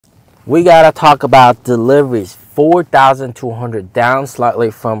We gotta talk about deliveries. 4,200, down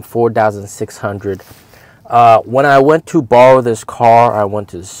slightly from 4,600. When I went to borrow this car, I went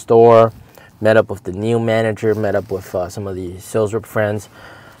to the store, met up with the NIO manager, met up with some of the sales rep friends,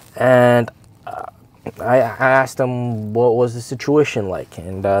 and I asked them what was the situation like,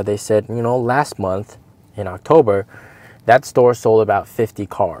 and they said, last month in October, that store sold about 50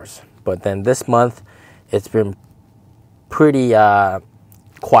 cars, but then this month it's been pretty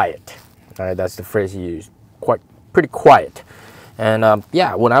quiet. All right, that's the phrase you use. Pretty quiet. And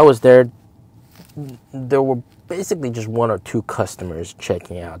yeah, when I was there were basically just one or two customers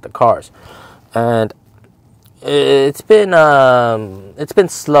checking out the cars, and it's been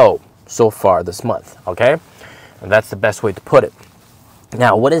slow so far this month. Okay, and that's the best way to put it.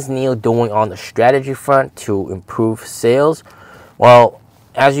 Now, what is NIO doing on the strategy front to improve sales? Well,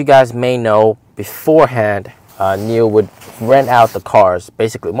 as you guys may know, beforehand, NIO would rent out the cars,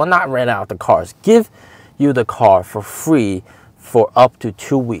 basically. Well, not rent out the cars, give you the car for free for up to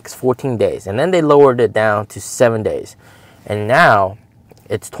 2 weeks, 14 days. And then they lowered it down to 7 days. And now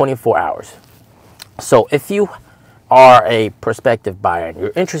it's 24 hours. So if you are a prospective buyer and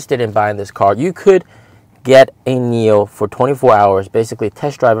you're interested in buying this car, you could get a NIO for 24 hours, basically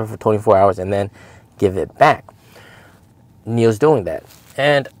test drive it for 24 hours and then give it back. NIO's doing that.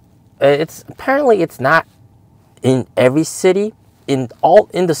 And it's not in every city. In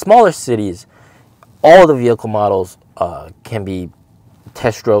the smaller cities, all the vehicle models can be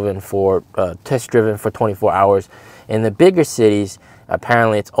test driven for 24 hours. In the bigger cities,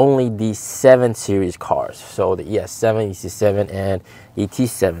 apparently it's only the 7 series cars. So the ES7, EC7, and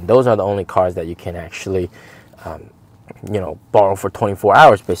ET7. Those are the only cars that you can actually, borrow for 24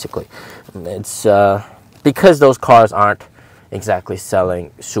 hours. Basically, it's because those cars aren't exactly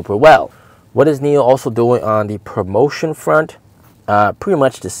selling super well. What is NIO also doing on the promotion front? Pretty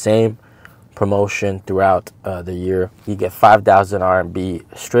much the same promotion throughout the year. You get 5,000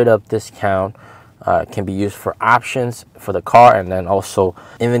 RMB straight up discount. Can be used for options for the car, and then also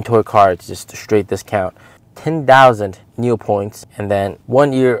inventory cards, just a straight discount. 10,000 NIO points, and then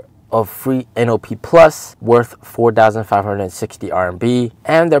 1 year of free NOP Plus worth 4,560 RMB.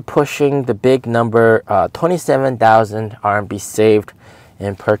 And they're pushing the big number, 27,000 RMB saved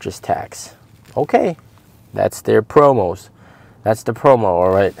in purchase tax. Okay, that's their promos. That's the promo, all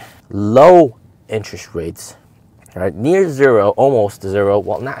right. Low interest rates, all right, near zero, almost zero.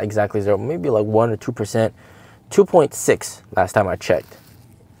 Well, not exactly zero, maybe like 1 or 2%, 2.6 last time I checked.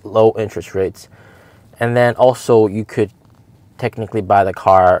 Low interest rates. And then also you could technically buy the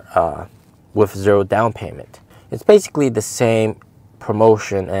car with 0 down payment. It's basically the same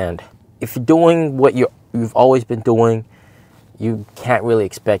promotion, and if you're doing what you've always been doing, you can't really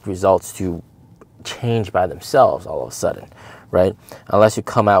expect results to change by themselves all of a sudden, right? Unless you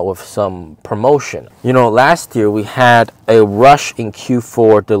come out with some promotion. Last year we had a rush in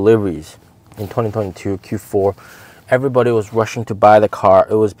Q4 deliveries. In 2022 Q4, everybody was rushing to buy the car.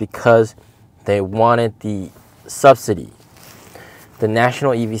 It was because they wanted the subsidy, the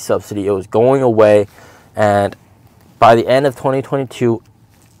national EV subsidy. It was going away, and by the end of 2022,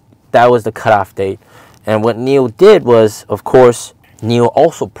 that was the cutoff date. And what NIO did was, of course, NIO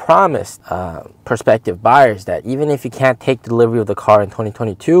also promised prospective buyers that even if you can't take delivery of the car in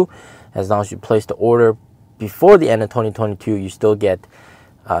 2022, as long as you place the order before the end of 2022, you still get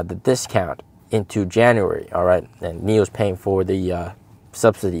the discount into January, all right? And NIO's paying for the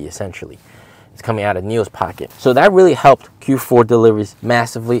subsidy, essentially. It's coming out of NIO's pocket. So that really helped Q4 deliveries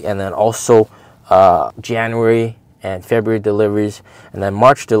massively, and then also January and February deliveries, and then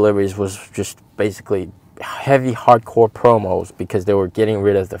March deliveries was just basically heavy hardcore promos because they were getting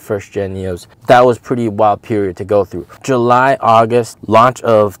rid of the first gen NIOs. That was pretty wild period to go through. July, August, launch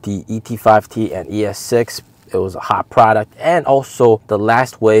of the ET5T and ES6. It was a hot product, and also the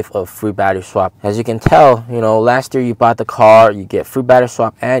last wave of free battery swap. As you can tell, last year you bought the car, you get free battery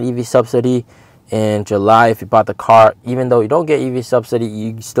swap and EV subsidy. In July, if you bought the car, even though you don't get EV subsidy,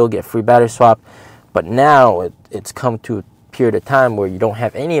 you still get free battery swap. But now it's come to a period of time where you don't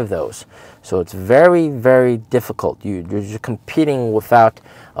have any of those. So it's very, very difficult. You're just competing without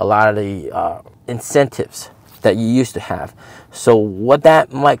a lot of the incentives that you used to have. So what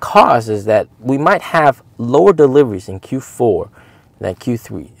that might cause is that we might have lower deliveries in Q4 than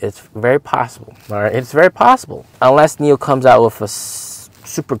Q3. It's very possible. All right, it's very possible, unless NIO comes out with a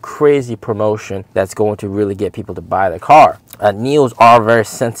super crazy promotion that's going to really get people to buy the car. NIOs are very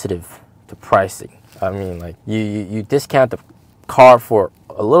sensitive to pricing. I mean, like you discount the car for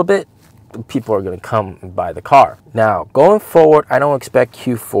a little bit, people are going to come and buy the car. Now, going forward, I don't expect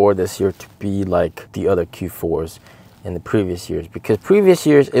Q4 this year to be like the other Q4s in the previous years, because previous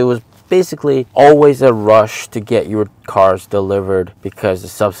years it was basically always a rush to get your cars delivered because the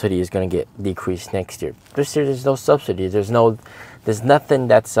subsidy is going to get decreased next year. This year there's no subsidy. There's nothing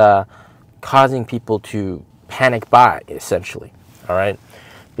that's causing people to panic buy, essentially. All right,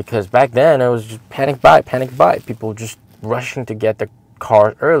 because back then it was just panic buy. People just rushing to get the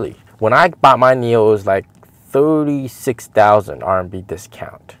car early. When I bought my NIO, it was like 36,000 RMB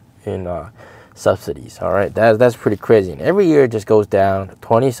discount in subsidies. All right, that's pretty crazy. And every year it just goes down to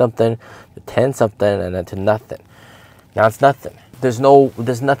 20 something, to 10 something, and then to nothing. Now it's nothing. There's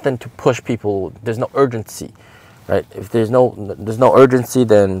nothing to push people. There's no urgency, right? If there's no urgency,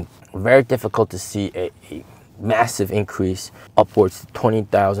 then very difficult to see a massive increase upwards to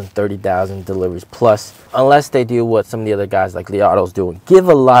 20,000, 30,000 deliveries plus, unless they do what some of the other guys like Li Auto's doing. Give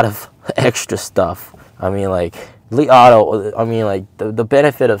a lot of extra stuff. I mean, like Li Auto, I mean, like the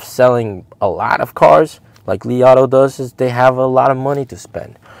benefit of selling a lot of cars like Li Auto does is they have a lot of money to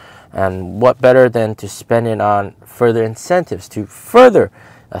spend. And what better than to spend it on further incentives to further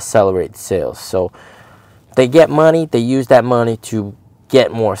accelerate sales. So they get money, they use that money to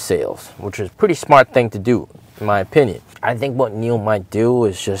get more sales, which is a pretty smart thing to do, in my opinion. I think what NIO might do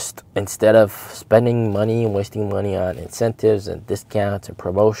is just, instead of spending money and wasting money on incentives and discounts and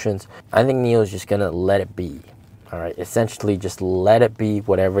promotions, I think NIO is just gonna let it be. All right, essentially just let it be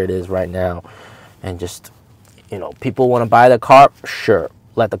whatever it is right now, and just, you know, people want to buy the car, sure,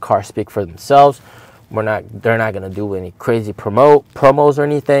 let the car speak for themselves. They're not gonna do any crazy promos or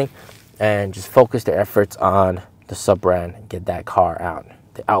anything, and just focus their efforts on the sub brand and get that car out,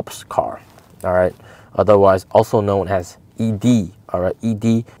 the Alps car. All right, otherwise also known as ED. All right,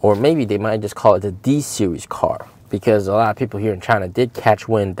 ED, or maybe they might just call it the D series car, because a lot of people here in China did catch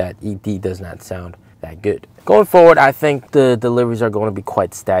wind that ED does not sound that good. Going forward, I think the deliveries are going to be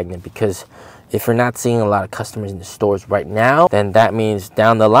quite stagnant, because if you're not seeing a lot of customers in the stores right now, then that means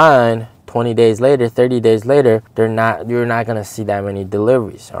down the line, 20 days later, 30 days later, you're not going to see that many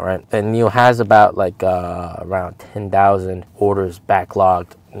deliveries. All right, and NIO has about like around 10,000 orders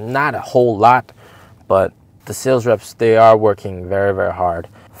backlogged. Not a whole lot, but the sales reps, they are working very, very hard.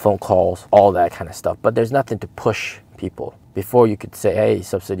 Phone calls, all that kind of stuff, but there's nothing to push people. Before, you could say, hey,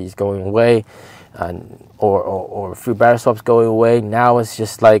 subsidies going away, or free battery swaps going away. Now it's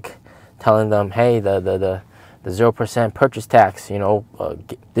just like telling them, hey, the 0% purchase tax, you know,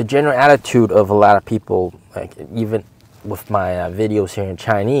 the general attitude of a lot of people, like even with my videos here in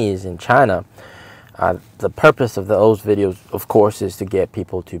Chinese in China, the purpose of those videos, of course, is to get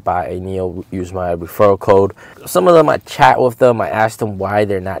people to buy a NIO, use my referral code. Some of them, I chat with them, I ask them why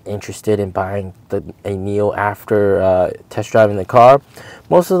they're not interested in buying a NIO after test driving the car.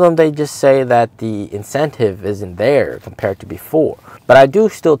 Most of them, they just say that the incentive isn't there compared to before. But I do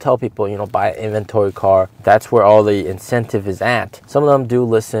still tell people, you know, buy an inventory car. That's where all the incentive is at. Some of them do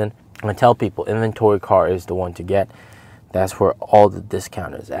listen. I tell people inventory car is the one to get. That's where all the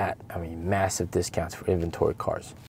discount is at. I mean, massive discounts for inventory cars.